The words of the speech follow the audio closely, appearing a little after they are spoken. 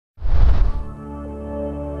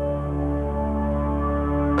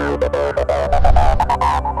Hi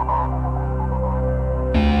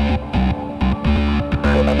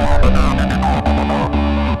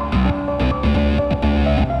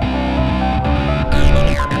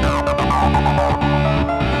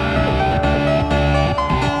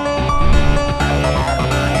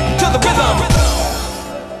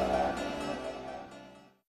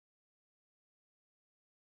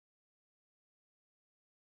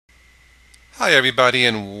everybody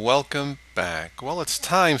and welcome back. Well, it's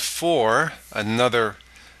time for another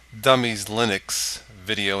Dummies Linux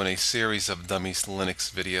video in a series of Dummies Linux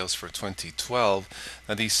videos for 2012.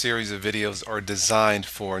 Now these series of videos are designed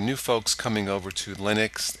for new folks coming over to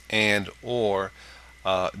Linux and or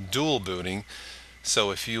dual booting.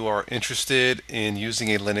 So if you are interested in using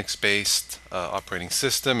a Linux-based operating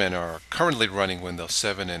system and are currently running Windows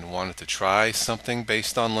 7 and wanted to try something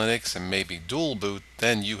based on Linux and maybe dual boot,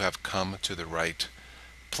 then you have come to the right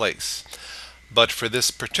place. But for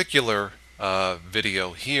this particular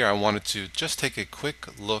video here, I wanted to just take a quick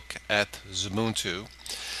look at Xubuntu.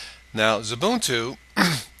 Now, Xubuntu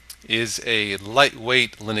is a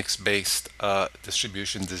lightweight Linux-based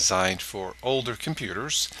distribution designed for older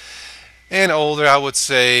computers. And older, I would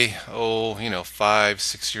say, 5,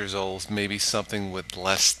 6 years old, maybe something with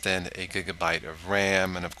less than a gigabyte of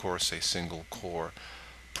RAM and of course a single core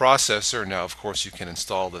processor. Now, of course, you can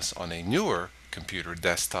install this on a newer computer,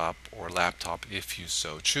 desktop or laptop if you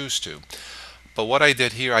so choose to. But what I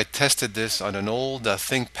did here, I tested this on an old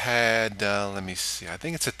ThinkPad, let me see, I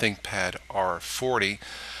think it's a ThinkPad R40.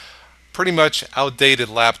 Pretty much outdated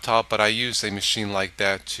laptop, but I use a machine like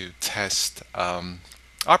that to test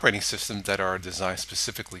operating systems that are designed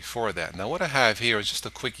specifically for that. Now what I have here is just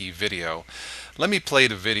a quickie video. Let me play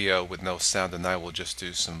the video with no sound and I will just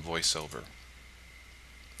do some voiceover.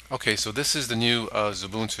 Okay, so this is the new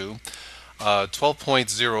Xubuntu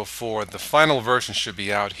 12.04. The final version should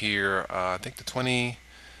be out here, I think the 26th,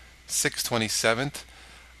 27th.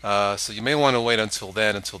 So you may want to wait until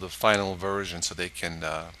then, until the final version, so they can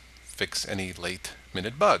fix any late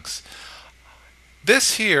minute bugs.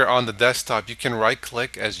 This here on the desktop, you can right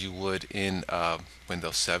click as you would in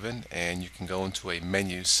Windows 7 and you can go into a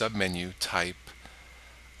menu, submenu type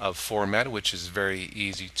of format, which is very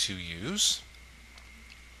easy to use.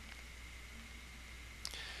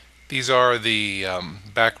 These are the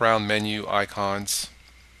background menu icons.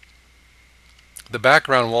 The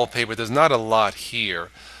background wallpaper, there's not a lot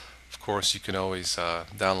here. Of course, you can always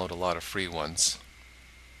download a lot of free ones.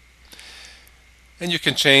 And you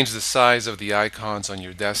can change the size of the icons on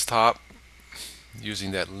your desktop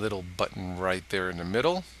using that little button right there in the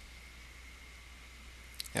middle.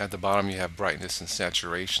 And at the bottom you have brightness and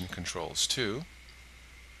saturation controls too.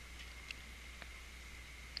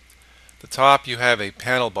 The top you have a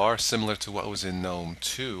panel bar similar to what was in GNOME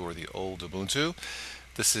 2 or the old Ubuntu.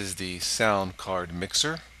 This is the sound card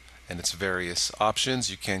mixer and its various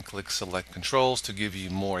options. You can click select controls to give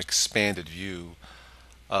you more expanded view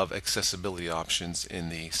of accessibility options in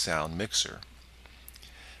the sound mixer.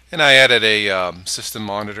 And I added a system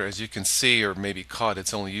monitor. As you can see, or maybe caught,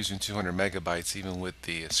 it's only using 200 megabytes even with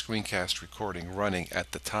the screencast recording running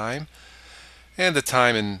at the time. And the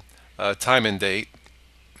time and date.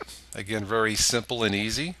 Again, very simple and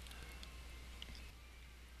easy.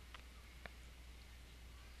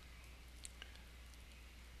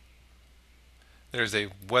 There's a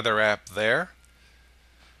weather app there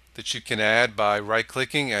that you can add by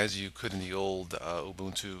right-clicking as you could in the old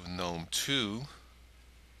Ubuntu GNOME 2.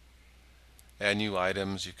 Add new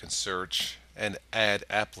items, you can search and add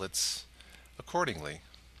applets accordingly.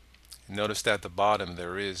 Notice that at the bottom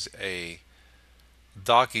there is a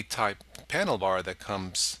docky type panel bar that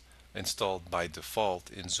comes installed by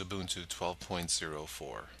default in Xubuntu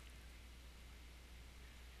 12.04.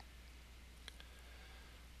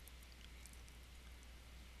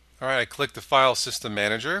 Alright, I click the File System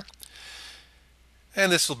Manager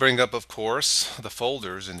and this will bring up, of course, the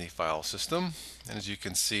folders in the file system. And as you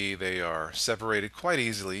can see, they are separated quite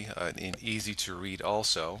easily and easy to read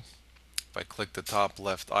also. If I click the top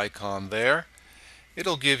left icon there,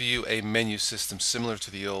 it'll give you a menu system similar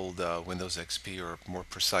to the old Windows XP, or more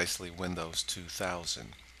precisely Windows 2000.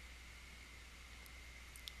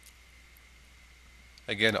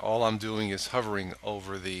 Again, all I'm doing is hovering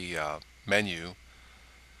over the menu,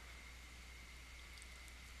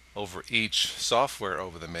 over each software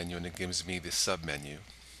over the menu, and it gives me the submenu.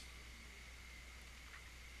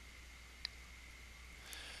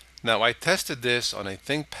 Now I tested this on a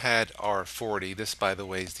ThinkPad R40. This, by the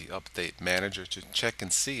way, is the update manager to check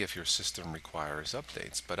and see if your system requires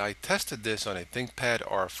updates. But I tested this on a ThinkPad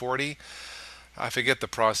R40. I forget the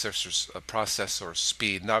processor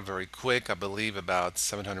speed, not very quick. I believe about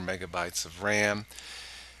 700 megabytes of RAM.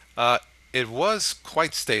 Uh, it was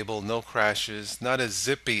quite stable, no crashes, not as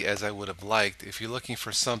zippy as I would have liked. If you're looking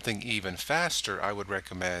for something even faster, I would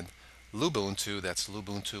recommend Lubuntu. That's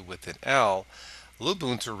Lubuntu with an L.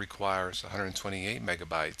 Lubuntu requires 128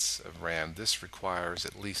 megabytes of RAM. This requires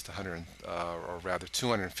at least 100, or rather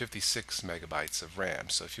 256 megabytes of RAM.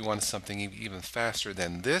 So if you want something even faster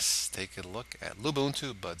than this, take a look at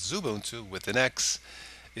Lubuntu, but Xubuntu with an X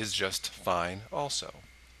is just fine also.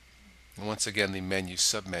 And once again, the menu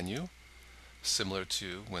submenu, similar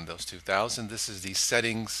to Windows 2000. This is the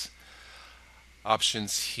settings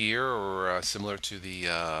options here, or similar to the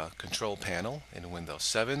control panel in Windows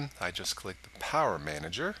 7. I just click the Power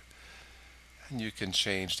Manager, and you can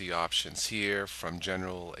change the options here from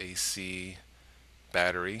general, AC,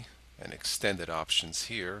 battery, and extended options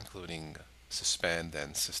here, including suspend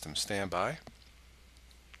and system standby.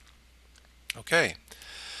 Okay,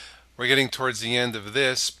 we're getting towards the end of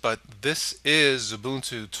this, but this is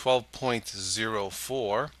Ubuntu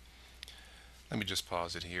 12.04. Let me just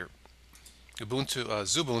pause it here. Xubuntu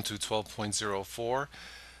 12.04.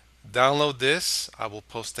 Download this. I will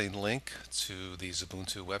post a link to the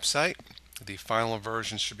Xubuntu website. The final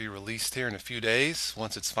version should be released here in a few days.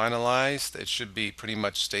 Once it's finalized, it should be pretty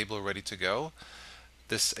much stable, ready to go.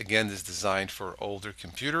 This again is designed for older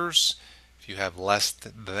computers. If you have less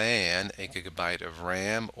than a gigabyte of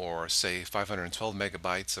RAM, or say 512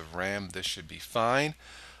 megabytes of RAM, this should be fine.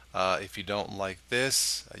 If you don't like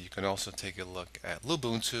this, you can also take a look at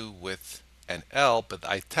Lubuntu with an L, but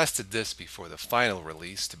I tested this before the final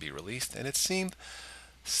release to be released, and it seemed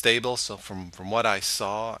stable. So from what I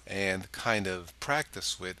saw and kind of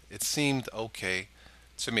practice with, it seemed okay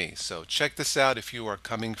to me. So check this out if you are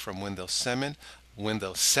coming from Windows 7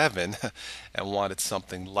 and wanted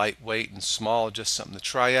something lightweight and small, just something to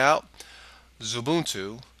try out.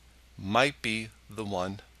 Xubuntu might be the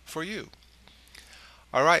one for you.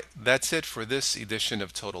 All right, that's it for this edition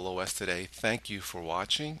of Total OS Today. Thank you for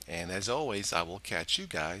watching, and as always, I will catch you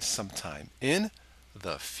guys sometime in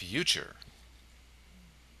the future.